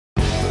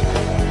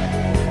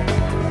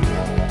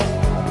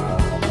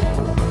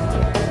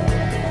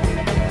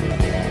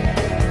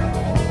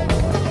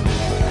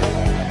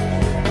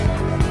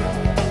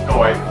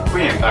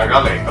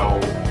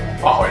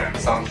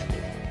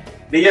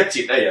呢一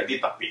節咧有啲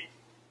特別，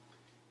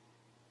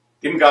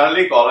點解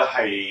呢個咧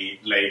係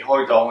離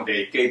開咗我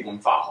哋基本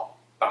化學，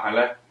但係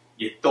咧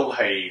亦都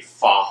係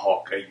化學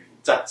嘅原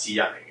則之一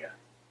嚟嘅。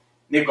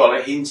呢個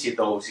咧牽涉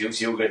到少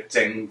少嘅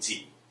政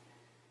治，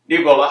呢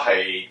個咧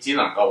係只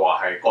能夠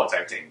話係國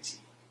際政治。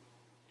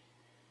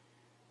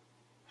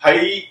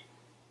喺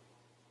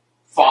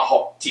化學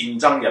戰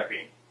爭入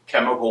邊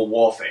 ，chemical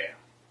warfare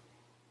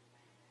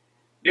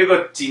呢個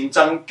戰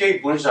爭基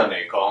本上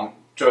嚟講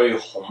最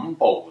恐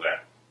怖嘅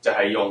就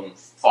係用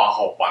化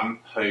學品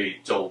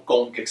去做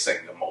攻擊性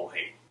嘅武器。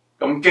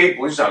咁基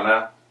本上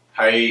咧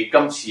喺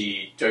今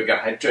次最近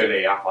喺敍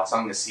利亞發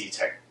生嘅事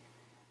情，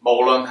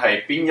無論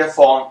係邊一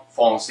方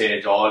放射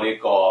咗呢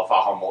個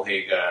化學武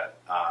器嘅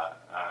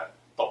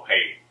毒氣，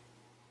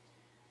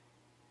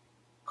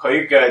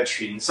佢嘅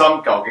全心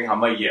究竟係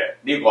乜嘢？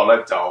呢個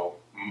咧就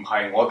唔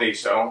係我哋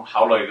想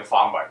考慮嘅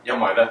範圍，因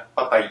為咧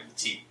不得而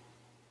知。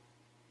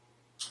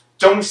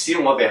縱使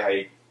我哋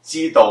係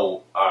知道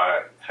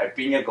係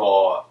邊一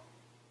個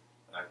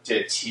即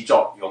係始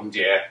作俑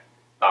者，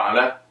但係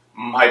咧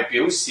唔係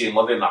表示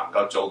我哋能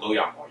夠做到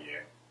任何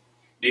嘢。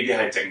呢啲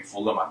係政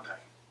府嘅問題。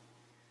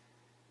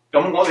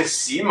咁我哋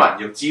市民要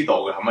知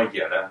道嘅係乜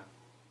嘢咧？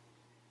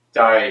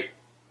就係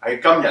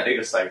喺今日呢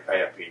個世界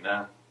入邊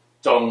咧，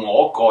在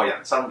我個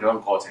人生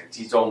長過程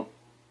之中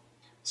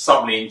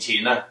，10年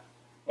前咧，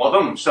我都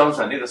唔相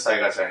信呢個世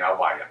界上有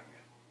壞人嘅。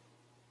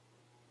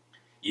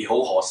而好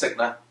可惜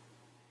咧，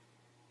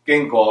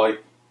經過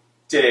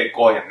即係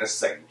個人嘅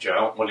成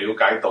長，我了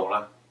解到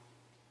啦，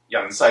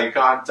人世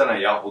間真係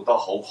有好多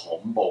好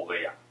恐怖嘅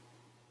人，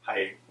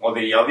係我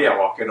哋有啲人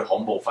話叫做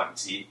恐怖分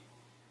子。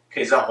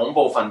其實恐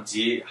怖分子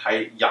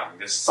喺人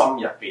嘅心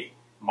入邊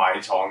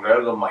埋藏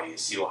咗一個微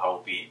笑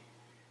後邊，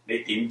你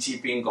點知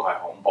邊個係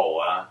恐怖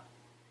啊？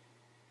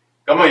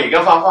咁啊，而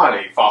家翻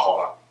嚟化學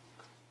啦。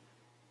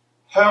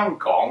香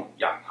港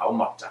人口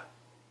密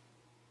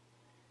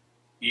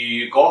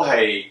集，如果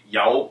係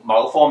有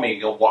某方面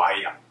嘅壞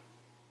人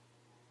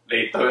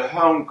嚟對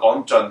香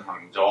港進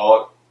行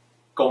咗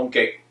攻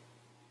擊，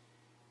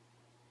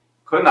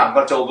佢能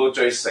夠做到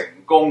最成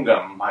功嘅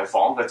唔係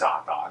放嘅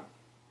炸彈，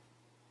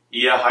而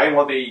係喺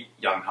我哋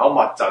人口密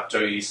集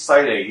最犀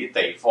利啲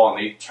地方，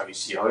你隨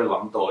時可以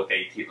諗到地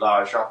鐵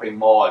啦、shopping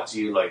mall 啊之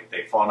類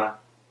地方啦。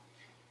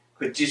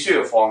佢只需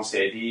要放射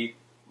啲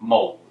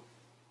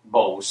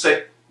無色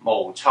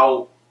無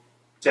臭，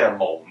即係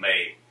無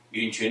味，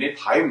完全你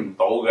睇唔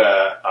到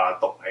嘅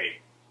毒氣，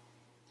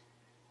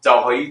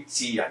就可以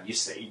置人於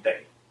死地，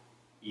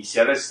而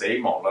且咧死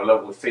亡率咧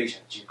會非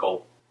常之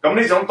高。咁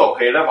呢種毒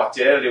氣咧，或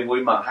者你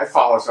會問喺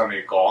化學上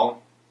嚟講，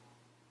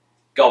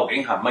究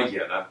竟係乜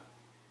嘢咧？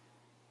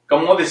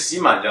咁我哋市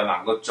民就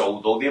能夠做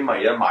到啲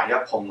乜嘢？萬一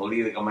碰到呢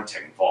啲咁嘅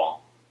情況，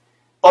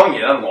當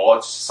然啦，我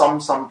深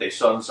深地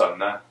相信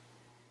咧，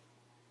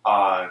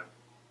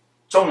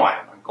中華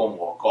人民共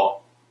和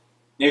國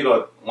呢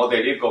個我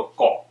哋呢個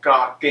國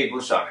家基本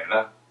上嚟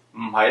咧，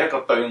唔係一個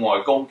對外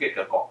攻擊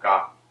嘅國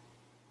家，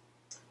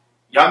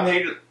引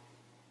起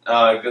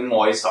嘅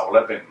外仇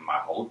咧並唔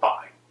係好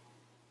大。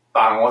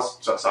但係我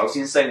首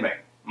先聲明，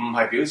唔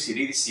係表示呢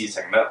啲事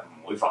情咧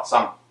唔會發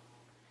生。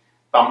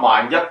但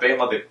萬一俾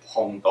我哋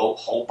碰到，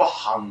好不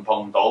幸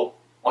碰到，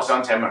我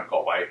想請問各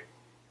位，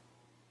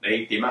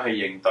你點樣去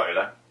應對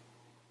咧？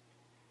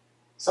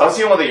首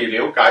先，我哋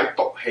要了解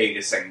毒氣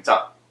嘅性質。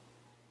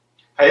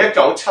喺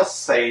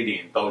1974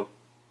年到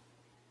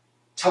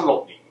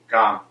76年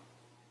間，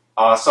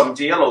甚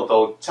至一路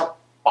到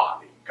78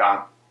年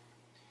間，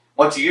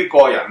我自己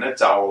個人咧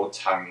就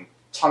曾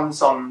親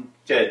身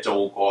即係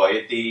做過一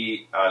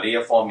啲呢一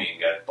方面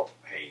嘅毒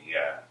氣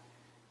嘅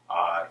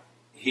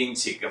牽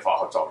涉嘅化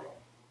學作用。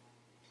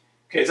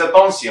其實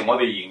當時我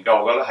哋研究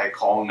嘅咧係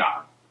抗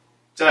癌，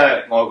即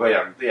係外國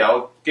人都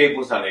有基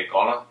本上嚟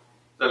講啦，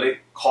就你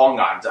抗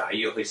癌就係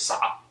要去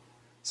殺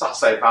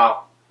細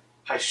胞，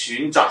係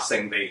選擇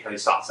性地去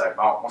殺細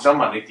胞。我想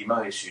問你點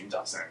樣去選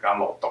擇性間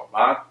落毒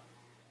啦？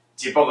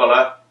只不過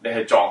咧，你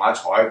係撞下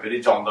彩，俾你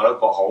撞到一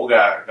個好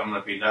嘅，咁就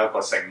變咗一個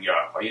聖藥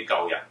可以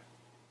救人。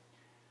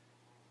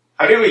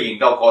喺呢個研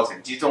究過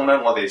程之中咧，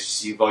我哋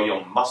試過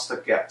用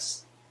mustard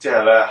gas， 即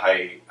係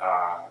咧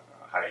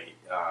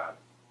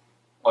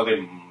我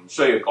哋唔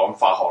需要講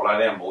化學啦，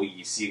呢係冇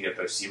意思嘅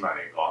對市民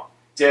嚟講，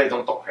即係一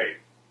種毒氣。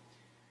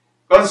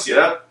嗰陣時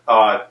咧，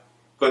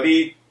嗰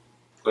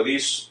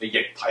啲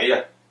液體啊，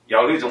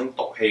有呢種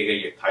毒氣嘅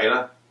液體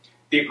啦，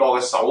跌落個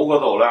手嗰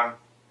度咧，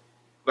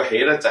個起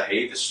咧就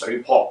起啲水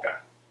泡嘅。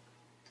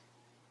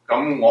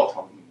咁我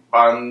同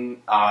班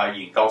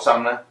研究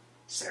生咧，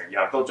成日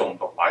都中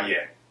毒把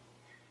嘢。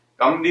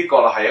咁呢個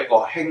係一個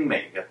輕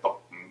微嘅毒，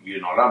原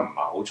來咧唔係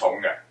好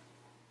重嘅。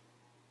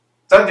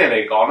真正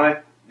嚟講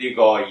咧，呢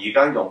個而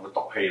家用嘅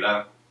毒氣咧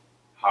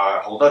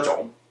係好多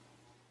種。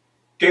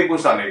基本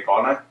上嚟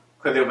講咧，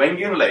佢哋永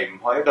遠離唔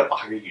開一個大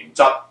嘅原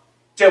則。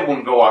即係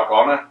換句話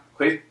講咧，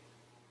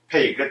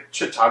譬如佢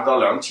出產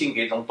咗2000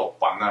幾種毒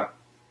品啦，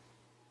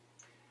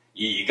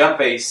而家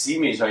被市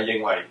面上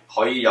認為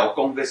可以有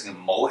攻擊性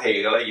武器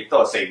嘅咧，亦都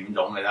係4-5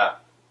種嘅啫。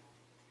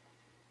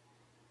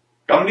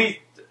咁呢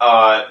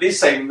呢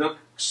4、5種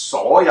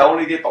所有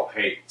呢啲毒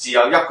氣，只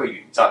有一個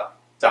原則，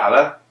就係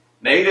咧，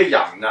你嘅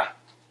人嘅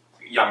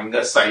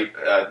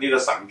呢個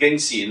神經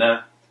線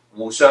咧，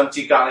互相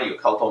之間咧要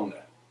溝通嘅。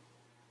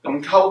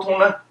咁溝通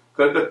咧，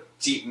佢個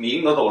截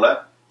面嗰度咧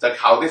就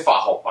靠啲化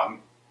學品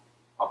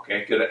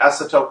 ，OK， 叫做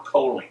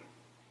acetylcholine。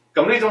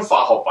咁呢種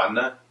化學品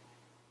咧，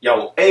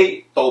由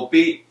A 到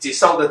B 接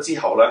收咗之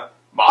後咧，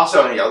馬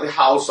上有啲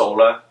酵素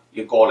咧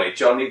要過嚟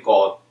將呢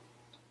個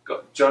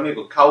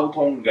溝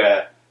通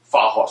嘅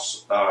化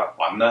學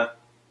品咧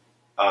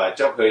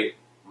將佢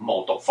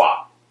無毒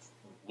化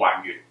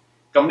還原。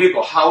咁呢個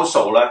酵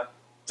素咧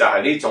就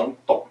係呢種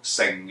毒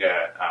性嘅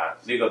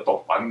呢個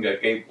毒品嘅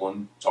基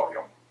本作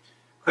用。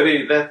佢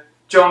哋咧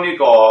將呢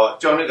個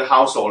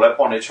酵素咧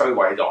幫你摧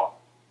毀咗，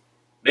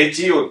你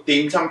只要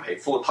掂親皮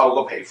膚，透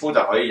過皮膚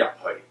就可以入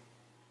去，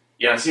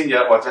然後先至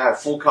或者係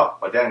呼吸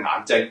或者係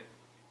眼睛。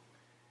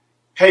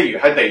譬如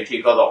喺地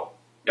鐵嗰度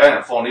有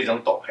人放呢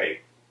種毒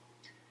氣，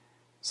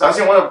首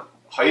先我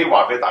可以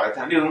話俾大家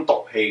聽，呢種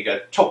毒氣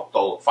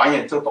嘅反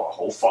應速度係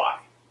好快。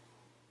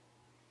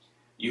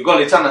如果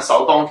你真係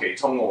首當其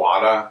衝嘅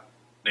話咧，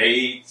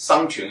你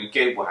生存嘅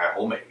機會係好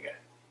微嘅，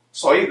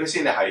所以佢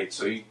先至係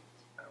屬於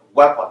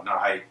weapon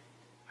啊，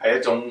係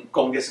一種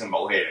攻擊性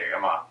武器嚟噶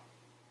嘛。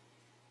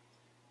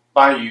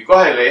但係如果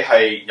係你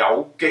係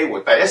有機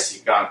會第一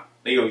時間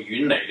你要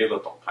遠離呢個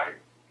毒體。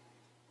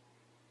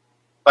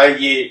第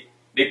二，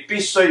你必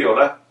須要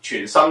咧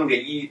全身嘅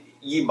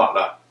衣物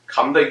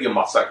冚得越密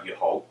實越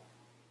好。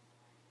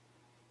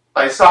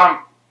第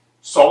三，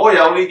所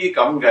有呢啲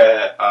咁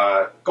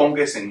嘅攻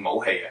擊性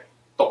武器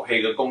毒氣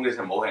嘅攻擊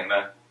性武器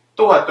咧，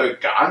都係對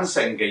鹼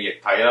性嘅液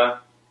體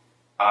啦，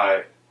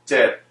即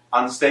係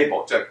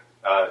unstable， 即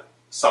係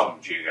受唔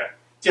住嘅。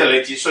即係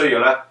你只需要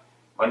咧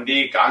揾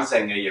啲鹼性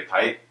嘅液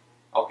體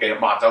 ，OK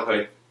抹咗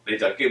佢，你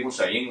就基本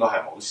上應該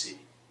係冇事。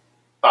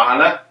但係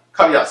咧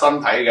吸入身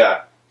體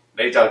嘅，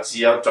你就只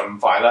有盡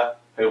快咧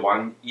去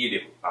揾醫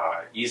療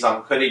醫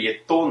生，佢哋亦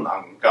都能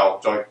夠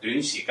在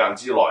短時間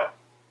之內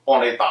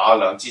幫你打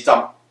2支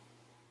針。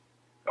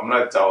咁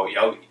咧就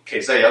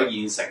其實有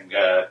現成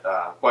嘅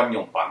軍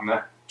用品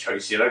咧，隨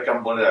時咧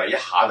根本就一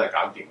下就搞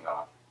掂㗎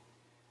啦。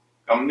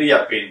咁呢入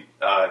邊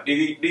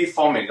呢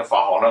方面嘅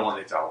化學咧，我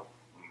哋就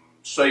唔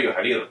需要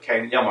喺呢度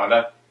傾，因為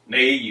咧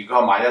你如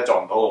果萬一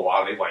撞到嘅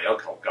話，你唯有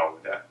求救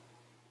嘅啫。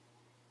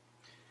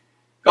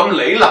咁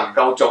你能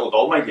夠做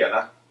到乜嘢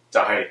咧？就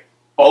係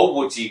保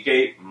護自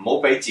己，唔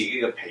好俾自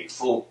己嘅皮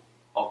膚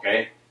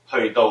 ，OK，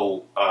 去到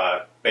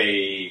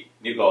被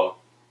呢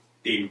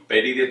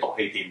啲毒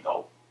氣掂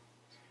到。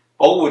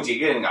保護自己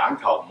嘅眼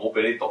球，唔好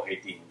俾啲毒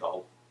氣掂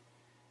到。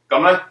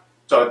咁咧，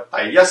在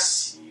第一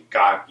時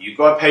間，如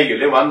果譬如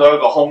你揾到一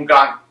個空間，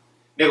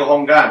呢個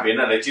空間入邊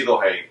咧，你知道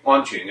係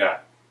安全嘅，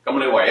咁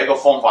你唯一一個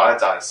方法咧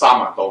就係閂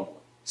埋道門，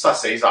塞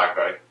死晒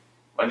佢，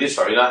揾啲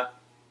水啦，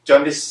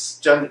將自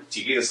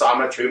己嘅衫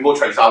咧全部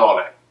除晒落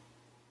嚟，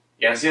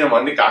然後先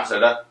揾啲鹼水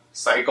咧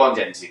洗乾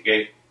淨自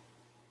己，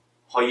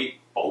可以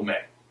保命。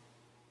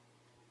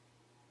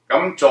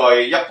咁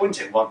在一般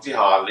情況之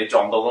下，你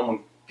撞到咁嘅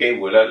機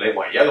會咧，你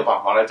唯一嘅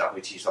辦法咧就去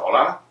廁所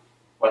啦，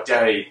或者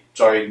係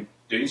在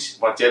短時，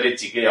或者你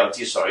自己有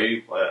支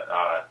水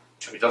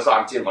除咗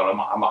衫之外，你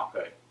抹一抹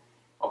佢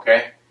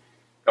 ，OK，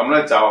 咁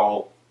咧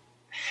就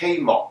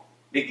希望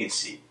呢件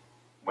事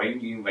永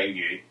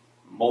遠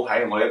唔好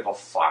喺我一個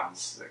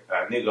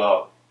呢個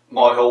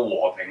愛好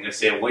和平嘅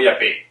社會入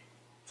邊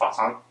發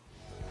生。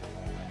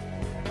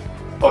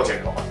多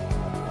謝各位，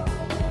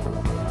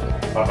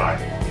拜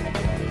拜。